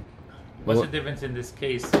sign it. What's the difference in this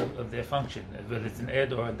case of their function? Whether it's an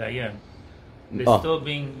ed or a dayan, they're still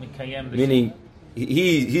being mikayem. Meaning,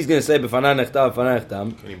 he's going to say b'fanai nechtav,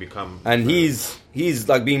 and he's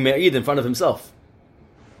like being me'id in front of himself.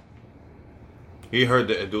 He heard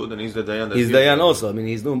the edud, and he's the dayan. He's dayan also. I mean,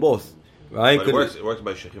 he's doing both, right? But it works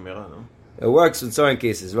by shechimera, no? It works in certain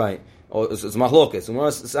cases, right? Oh, it's machloket. So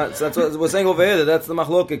that's what we're saying over here. That's the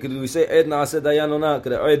machloket. Could we say ed naaseh dayan or not?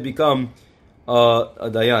 Could ed become a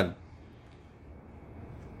dayan?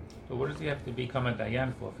 So what does he have to become a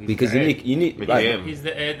dayan for? Because you need right. He's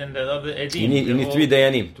the ed and the other edim. You need 3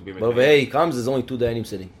 dayanim. But over here he comes, there's only 2 dayanim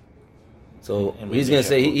sitting. So he's going to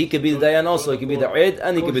say he could be the dayan also. He could be the ed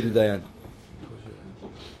and he could be the dayan.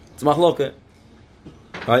 It's machloket.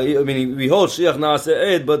 I mean, we hold shiach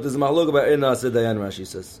naaseh ed, but there's machloket about ed naaseh dayan. Rashi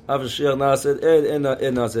says after shiach naaseh ed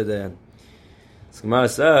naaseh dayan. So Gemara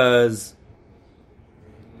says.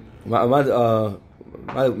 מה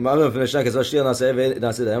מפני שנה כסבה שיר נעשה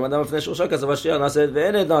ונעשה דיין, אדם מפני שלושה כסבה שיר נעשה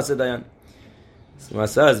ואין נעשה דיין. So it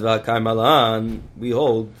says, והקיים עלן, we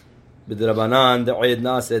hold, בדרבנן, דעד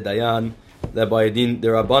נעשה דיין, that by din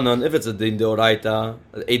derabanan, if it's a din deoraita,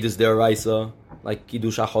 aid is deoraisa, like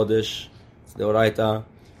kiddush hachodesh, it's deoraita,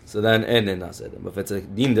 so then אין נעשה דיין. But if it's a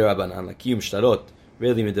din derabanan, like kiyum shtarot,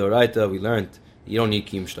 really with deoraita, we learned, you don't need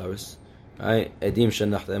kiyum shtaros. Right? Edim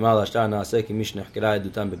shenachtema al shtar naaseh ki mish nechkera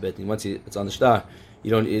edutam bebetin. Once it's on the shtar, you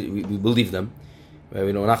don't. We believe them. Right?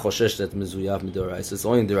 We don't not choshesh that mezuyav midorais. It's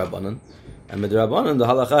only derabanan, and midorabanan the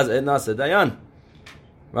halacha is ed naaseh dayan.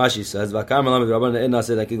 Rashi says v'akam alam midorabanan ed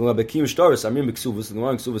naaseh dayan. Kiguma bekim shtaros. Amrim beksuvus. The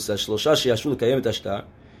Gemara in Ksuvus says shlosha sheyashu lekayem et hashtar.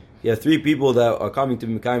 You have 3 people that are coming to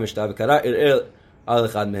be mekayem shtar. V'kara ir'el al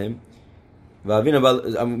echad mehem. V'avin abal.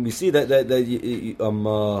 We see that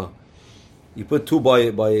you put 2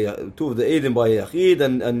 by 2 of the Eidim by Yachid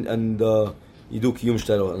and you do Kiyum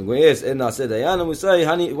Shtarot. And when yes, En Naaseh Dayan, and we say,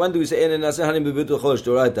 when do we say En Naaseh Hani Bebitu Chodesh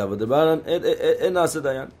Doraita? But the Baran En Naaseh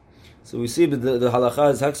Dayan. So we see that the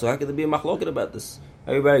halacha is hak. So how could there be a machloket about this?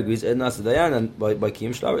 Everybody agrees En Naaseh Dayan and by Kiyum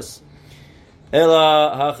Shtaros.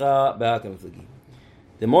 Ela hacha be'hakam fligi.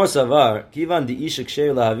 The more savar kivan di ishik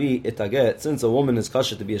sheir lahavi etaget, since a woman is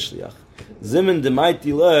kasher to be a shliach. Zimin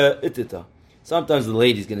demaiti le itita. Sometimes the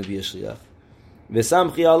lady is going to be a shliach.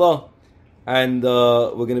 V'samchi Allah, and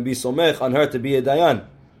we're going to be somech on her to be a dayan,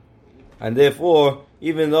 and therefore,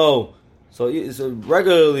 even though so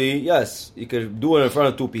regularly, yes, you could do it in front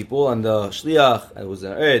of 2 people, and the shliach and it was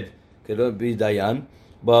an ed could be dayan,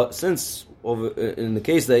 but since in the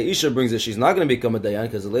case that Isha brings it, she's not going to become a dayan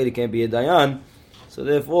because the lady can't be a dayan, so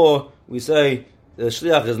therefore we say the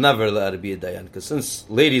shliach is never allowed to be a dayan because since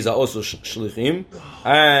ladies are also shlichim,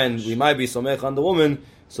 and we might be somech on the woman.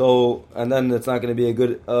 So, and then it's not going to be a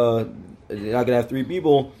good, you're not going to have 3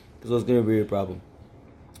 people, because it's going to be a problem.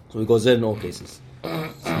 So he goes in all cases.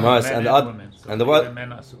 And what?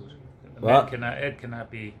 Ed cannot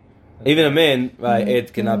be. Even a man, right,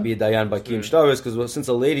 Ed cannot be a dayan by Kiyum Shtaros, because since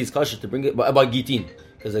a lady is kasher to bring it, by Gittin,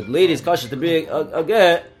 because a lady is kasher to bring a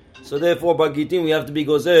get, so therefore by Gittin we have to be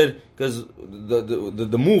gozer, because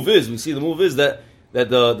the move is, we see the move is that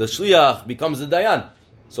the shliach becomes the dayan.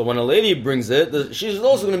 So when a lady brings it, she's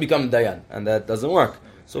also going to become the dayan, and that doesn't work.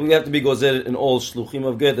 So we have to be gozer in all shluchim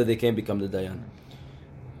of get that they can't become the dayan.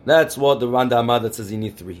 That's what the Randa Amad that says you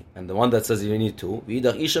need 3, and the one that says you need 2.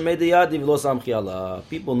 People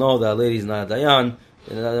know that a lady is not a dayan,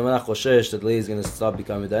 and they're not choshesh that the lady is going to stop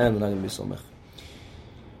becoming a dayan. They're not going to be somech.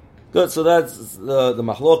 Good. So that's the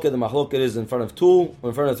machloket. The machloket is in front of 2, or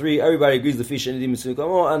in front of 3. Everybody agrees the fish and the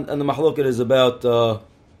machloket is about.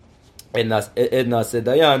 Edna said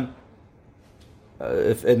dayan,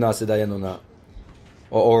 if Edna said dayan or not,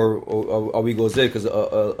 or are we go there because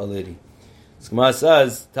a lady? So Gemara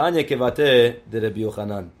says Tanya kevate de Rabbi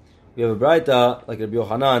Yochanan. We have a braita like Rabbi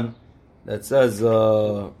Yochanan that says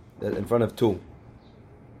that in front of 2.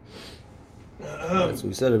 So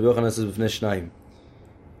we said Rabbi Yochanan says b'fnei shnayim.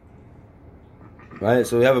 Right.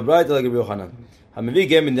 So we have a braita like Rabbi Yochanan. Hamivi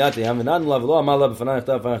gem in datayam v'nan lavlo amala b'fanay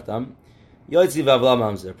nechtav v'nechtam. A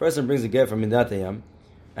person brings a get from Mindatayam,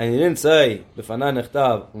 and he didn't say b'fanay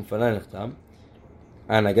nechtav u'fanay nechtam,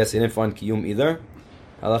 and I guess he didn't find kiyum either.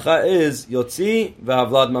 Halacha is yotzi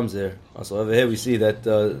v'havlad mamzer. Also over here we see that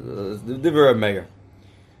the divrei meir.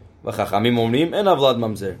 V'chachamim omrim en havlad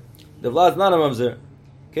mamzer. The vlad is not a mamzer.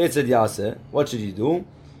 Ketzed yaseh. What should you do?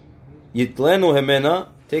 Yitlenu hemena.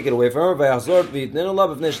 Take it away from her. V'yachzor v'yitnenu la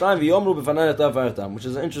b'fnei shnayim v'yomru b'fanay nechtav v'fanay nechtam, which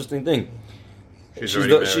is an interesting thing.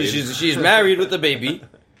 She's married with a baby,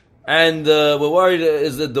 and we're worried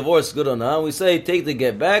is the divorce good or not. We say take the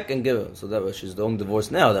get back and give her. So that she's the only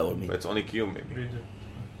divorce now. That would mean. But it's only kiyum maybe.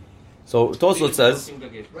 So Tosfot says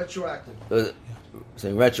retroactive.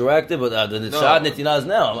 Saying retroactive, but the shad netina is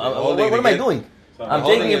now. What am I doing? I'm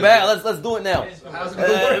taking it back. Let's do it now.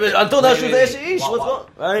 Until that should be what's going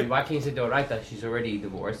right? Why can't you say Doraita? She's already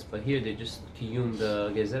divorced, but here they just kiyum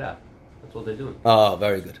the gezerah. That's what they're doing. Oh,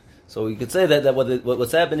 very good. So we could say that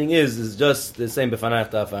what's happening is just the same b'fanay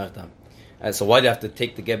nechtav v'fanay nechtam. And so why do you have to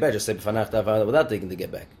take the get back? Just say b'fanach tav without taking the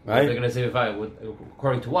get back, right? They're going to say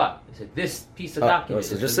according to what? They said this piece of document.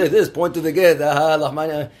 So just say this. Point to the get.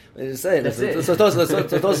 Just say it. That's it. So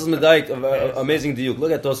Tosas Medaik, amazing diuk.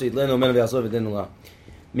 Look at Tosas Yitlenu Men V'Yasov V'Din Allah.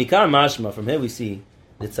 Mikar Mashma. From here we see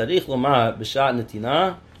that tzarich lomar b'shat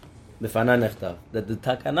netina b'fanah nechtav. That the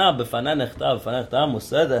takana b'fanah nechtav was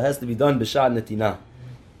said that has to be done b'shat netina,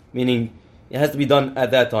 meaning it has to be done at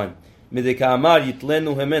that time. Midika amar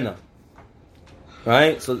yitlenu hemena.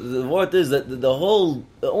 Right? So the word is that it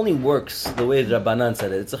only works the way the Rabbanan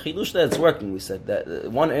said it. It's a chidush that it's working, we said.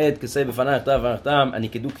 That one Eid could say b'fanah nechtav and he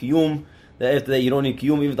could do kiyum. That after that you don't need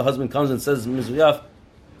kiyum, even if the husband comes and says mizuyaf,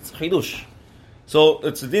 it's a chidush. So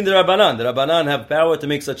it's the din the Rabbanan. The Rabbanan have power to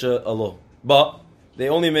make such a law. But they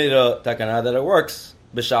only made a takana that it works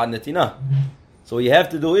b'sha'at netina. So what you have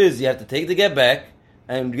to do is you have to take the get back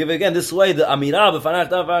and give it again. This way the amirah b'fanach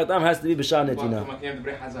tam has to be b'sha'at netina.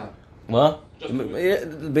 What?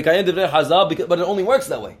 B'kayim divrei hazal, but it only works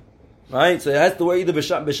that way. Right? So it has to work either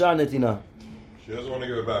b'sha'at netina. She doesn't want to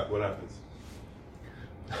give it back. What happens?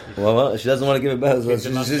 Well, she doesn't want to give it back. So it's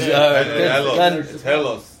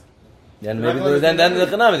helos. Then maybe then the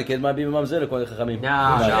Chanami, the kid might be mamzer according to Chachamim.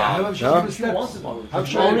 No.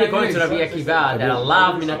 Only according to Rabbi Akiva that a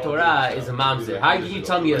lav min Torah is a mamzer. How can you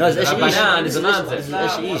tell me a Rabbanan is a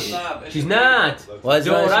mamzer? She's not.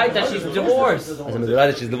 You're right that she's divorced.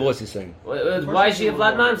 Right, she's divorced. He's saying. Why is she a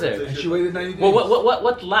vlad mamzer? And she waited 90 days. Well,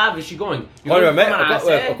 what lav is she going? According to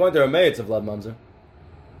Rameh, it's a vlad mamzer.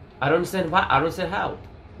 I don't understand why. I don't understand how.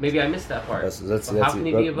 Maybe I missed that part. That's how can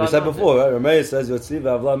he be a vlad mamzer? We said before, right? Rameh says Yotzi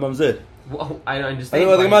v'avlad mamzer. Well, I don't understand. I think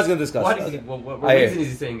what the Gemara is going to discuss. What reason is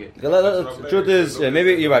he saying it? The truth is,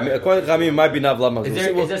 maybe you're right. According to Chachamim, it might be not vlad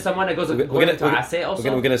mamzer. Is there someone that goes according to Aseh also?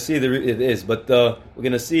 We're going to see it is, but we're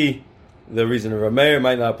going to see the reason. Rameh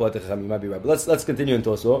might not apply to Chachamim. Might be right. But let's continue in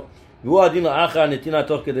Toso. Hu adin la'acha netina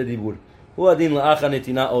toch kedei dibur. Hu adin la'acha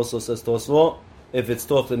netina also says Toso. If it's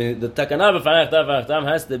toch, the takana b'fanach tam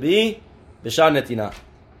has to be b'shar netina.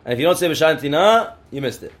 And if you don't say b'shar netina, you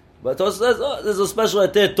missed it. But Tosa says, there's a special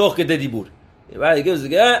eter toch kedei dibur. Right, he gives the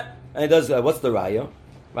get, and he does what's the raya?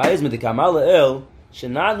 Raya is medikamal el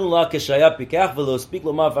shenanu la keshaya pikach v'lo speak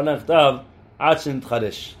lomar fanach tav ad shen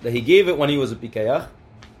tchadesh. That he gave it when he was a pikach,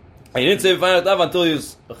 and he didn't say fanach tav until he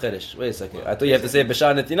was a chedesh. Wait a second, I thought you have to say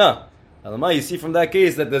b'shar netina. Alama, you see from that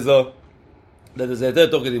case that there's a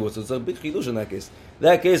eter toch kedei dibur. So it's a big chidush in that case.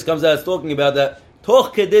 That case comes out as talking about that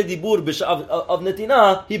toch kedei dibur of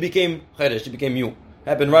netina. He became chedesh. He became mute.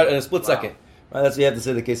 Happened right in a split second. Right, that's what you have to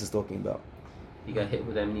say the case is talking about. He got hit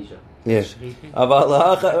with amnesia. Yeah. And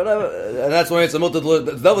that's why it's a multiple.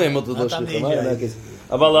 It's definitely a multiple shlichim. Right, in that case.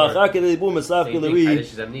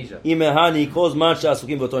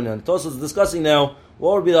 Tosos is discussing now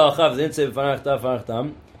what would be the halacha if they didn't say b'fanach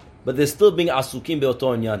tam, but they're still being asukim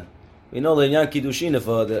be'oto inyan. We know the inyan kiddushin. If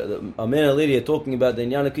a man and a lady are talking about the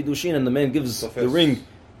inyan of kiddushin, and the man gives the ring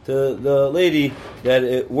to the lady, that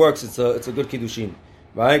it works. It's a good kiddushin.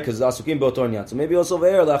 Right? Because asukim be'oto inyan. So maybe also over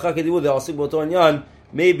here, la'achar kedivu, they're asukim be'oto inyan.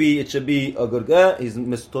 Maybe it should be a good guy.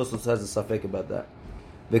 Mr. Tosos has a safek about that.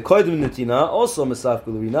 V'koidim netina also mesaf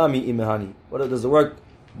kulurinami imehani. What does it work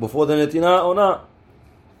before the netina or not?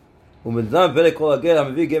 Umedam v'le kol hager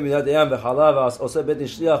ha'mevi gem midat yam v'chalav oseh bet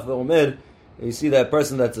shliach ve'omer. You see that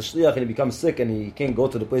person that's a shliach and he becomes sick and he can't go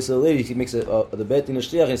to the place of the lady. He makes the bet in a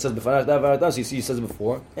shliach and he says b'fanach davar. So you see he says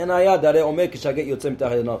before. And ayad darei omer kishaget yotzei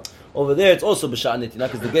mitachei yado. Over there it's also b'sha'at netina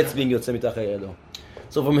because the get's being yotzei mitachei yado.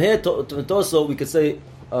 So from here to Toso we could say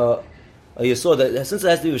you saw that since it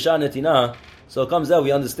has to be b'sha'at netina, so it comes out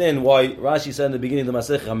we understand why Rashi said in the beginning of the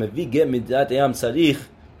Masech hamevi get midat yam tzarich.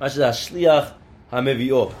 Rashi says hashliach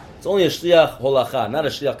hamevio. It's only a shliach holacha, not a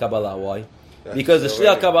shliach kabbalah. Why? Because the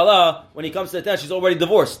shliach kabbalah, when he comes to the town, she's already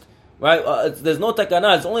divorced, right? There's no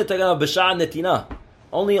takana. It's only a takana b'sha'at netina.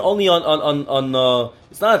 Only on.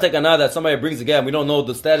 It's not a takana that somebody brings the get and we don't know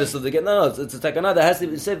the status of the get. No, it's a takana that has to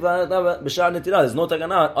be said b'sha'at netina. There's no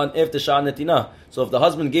takana on after sha'at netina. So if the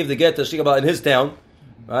husband gave the get to shikabah in his town,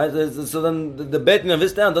 right? So then the betin of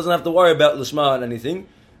his town doesn't have to worry about lishma and anything.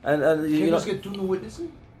 And you just get 2 new witnesses.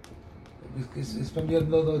 It's from the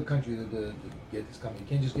other country that the get is coming. You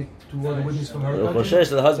can't just get 2 other witnesses from her country.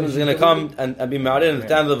 So the husband's going to come and be married in the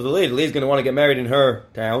town of the lady. The lady's going to want to get married in her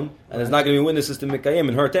town, and there's not going to be witnesses to Mikayim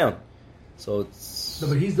in her town. So it's... No,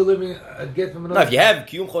 but he's delivering a get from another... No, if you have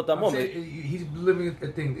Kiyum Chotamom... He's delivering a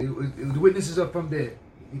thing. The witnesses are from there.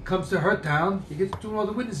 He comes to her town, he gets 2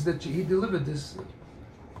 other witnesses that he delivered this...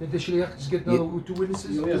 Did the shliach just get another 2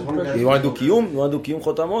 witnesses? You want to do kiyum? You want to do kiyum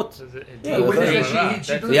chotamot? Yeah,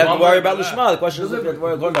 So you have to worry about lishma. The question is, you have to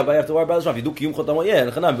worry about lishma. If you do kiyum chotamot, yeah.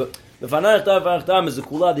 But b'fanai nechtav is a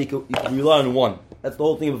kula that you can rely on one. That's the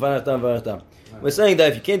whole thing of b'fanai nechtav. We're saying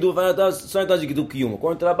that if you can't do b'fanai nechtav, sometimes you can do kiyum.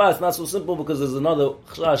 According to Rabbah, it's not so simple because there's another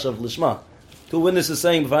chashash of lishma. 2 witnesses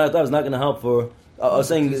saying b'fanai nechtav is not going to help for.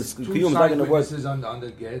 Saying kiyum is not going to work. On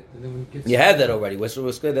the get, and then when it gets you had that already.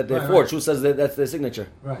 We're scared that they're forged. Who says that that's their signature?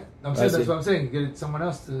 Right. I'm saying that's what I'm saying. Get someone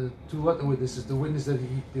else to 2 other witnesses. The witness that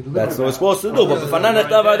he delivered. That's what we're supposed to do. But b'fanai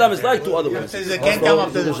nechtav adam is like 2 other witnesses. They can't come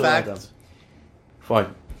up to the fact.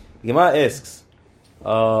 Fine. Gemara asks,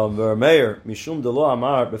 Meir mishum delo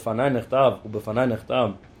amar b'fanai nechtav u'b'fanai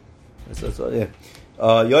nechtav. That's yeah.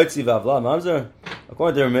 Yoitzi v'avla mamzer.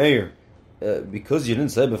 According to Meir, because you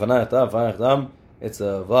didn't say b'fanai nechtav, it's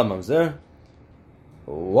a vla mamzer.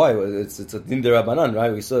 Why? It's a din derabanan,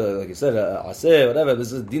 right? We saw, like you said, aseh, whatever.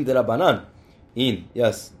 This is din derabanan.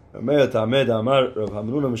 Yes. Meir ta'amed amar Rav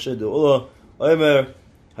Hamnuna Moshe de'ula omer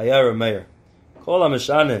hayar Meir. Kol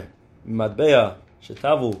ha'meshane madbeya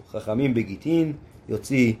shetavu chachamim begitin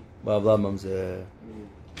yotzi ba'avla mamzer.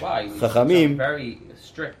 Wow, Chachamim very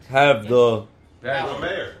strict. Have the the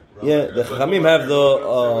Chachamim have the.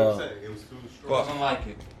 Doesn't like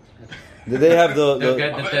it. Did they have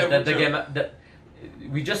the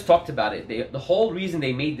we just talked about it. The whole reason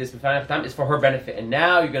they made this b'fanai nechtav is for her benefit, and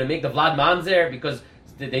now you're going to make the Vlad Mamzer because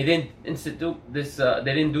they didn't institute this. They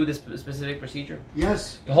didn't do this specific procedure.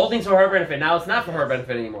 Yes. The whole thing's for her benefit. Now it's not for her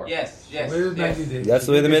benefit anymore. Yes. That's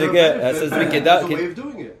the way they made it get. That's the way of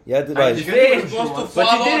doing it. Yeah, But you did it. So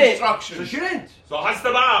she didn't. So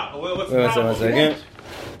hastaba. What's Wait a second.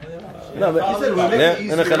 No, but He said we make it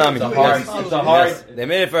easy. It's a hard. Yes, they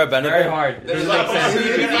made it for a benefit. Very hard. There's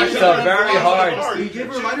It's very hard. He gave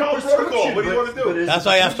her a lighter protocol. What do you want to do? That's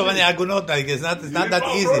why I have so many agunot. Like it's not that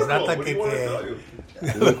easy. It's not like it.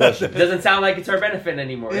 Good question. It doesn't sound like it's her benefit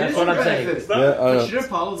anymore. That's what I'm saying. Yeah, I know. She didn't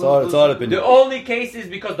follow It's all opinion. The only case is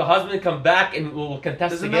because the husband come back and will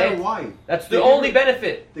contest Doesn't again. matter why. That's the only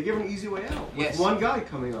benefit. They give her an easy way out. Yes. One guy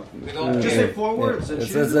coming up. We don't Just say 4 words. And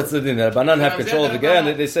she That's the thing. The Banan have control of the get, and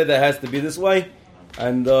they said that has to be this way.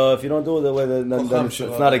 And if you don't do it that way, then it's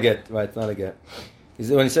not a get. Right, it's not a get.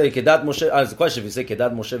 When you say Kedat Moshe, it's a question. If you say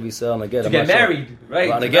Kedat Moshe V'Yisrael on a get, To get married, right?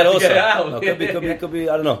 On a To get also. get out. No, could be.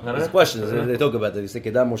 I don't know. It's a question. They talk about that. You say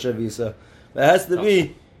Kedat Moshe V'Yisrael. It has to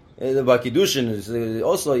be by Kiddushin.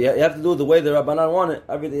 Also, you have to do it the way the Rabbanan want it.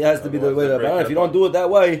 Everything has to be the way the Rabbanan. If you don't do it that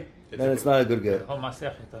way, then it's not a good get.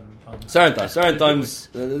 Certain times,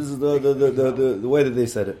 this is the way that they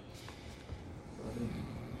said it.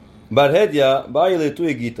 Bar Hedya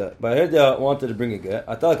wanted to bring a get.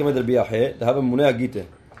 Ata kamed Rabbi Yahya to have a muneh gita.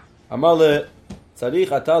 Amar le tzarich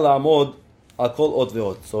ata la'amod al kol ot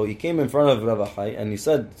ve'ot. So he came in front of Rav Achai and he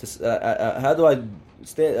said, "How do I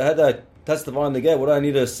testify on the get? What do I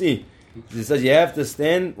need to see?" He says, "You have to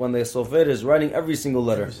stand when the sofer is writing every single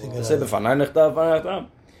letter." He said, "B'fanai nechtav, b'fanai nechtav."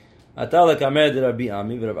 Ata le kamed Rabbi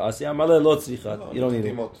Ami v'Rav Asi. Amar le lo tzrichat. You don't need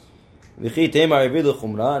it. And if you're going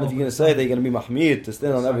to say that you're going to be mahmir to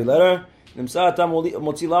stand on every letter, just that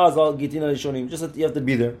you have to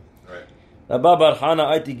be there.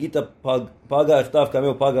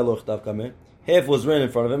 Half was written in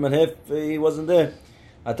front of him and half he wasn't there.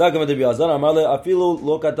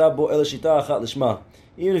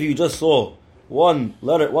 Even if you just saw one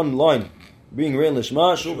line being written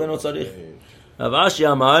lishma,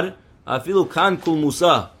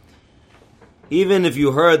 even if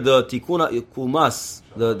you heard the tikuna kulmas,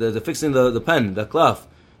 the fixing the pen, the cloth,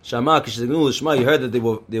 shama kishzegnu lishma, you heard that they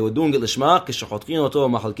were doing it lishma, kishachotkin oto,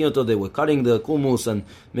 machalkin oto, they were cutting the kulmus and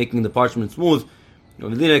making the parchment smooth. You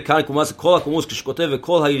hear the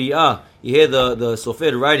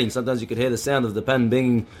sofer writing. Sometimes you could hear the sound of the pen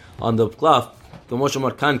banging on the cloth. It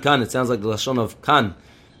sounds like the lashon of kan.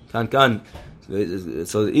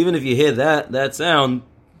 So even if you hear that sound,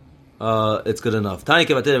 it's good enough. I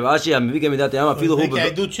do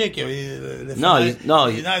check it. No. There's no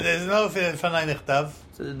b'fanai nechtav.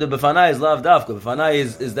 The b'fanai is lav davka. B'fanai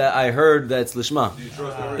is that I heard that it's lishma.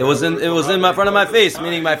 It was in my front of my face,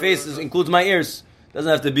 meaning my face includes my ears. Doesn't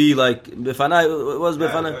have to be like b'fanai. It was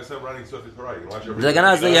b'fanai. I said running Sofi Torah. You watch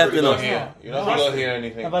everything. You have to know. You don't hear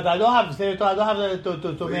anything. But I don't have to make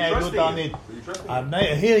Aidut on it.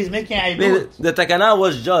 Here he's making Aidut. The takana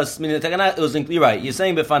was just. The takana was you're right. You're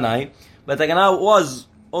saying b'fanai, but the takana was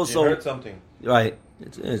also. You heard something. Right.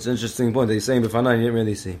 It's an interesting point that he's saying b'fanai. You didn't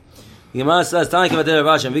really see. Gemara says, even if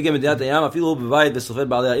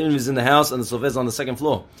he's in the house and the sofer is on the second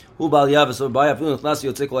floor. Hu b'aliyah v'sofer b'ayah afilu nechnas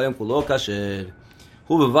yotzei kol hayom kulo kasher.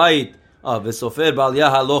 Hu b'vayit v'sofer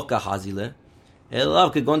b'aliyah haloch kahazile.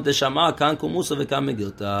 Elav kegon teshama kan kumusa v'kan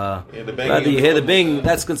megilta. Rabbi, you hear the bing?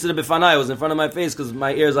 That's considered bifanai. It was in front of my face because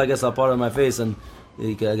my ears, I guess, are part of my face, and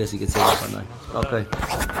I guess you could say bifanai. Okay.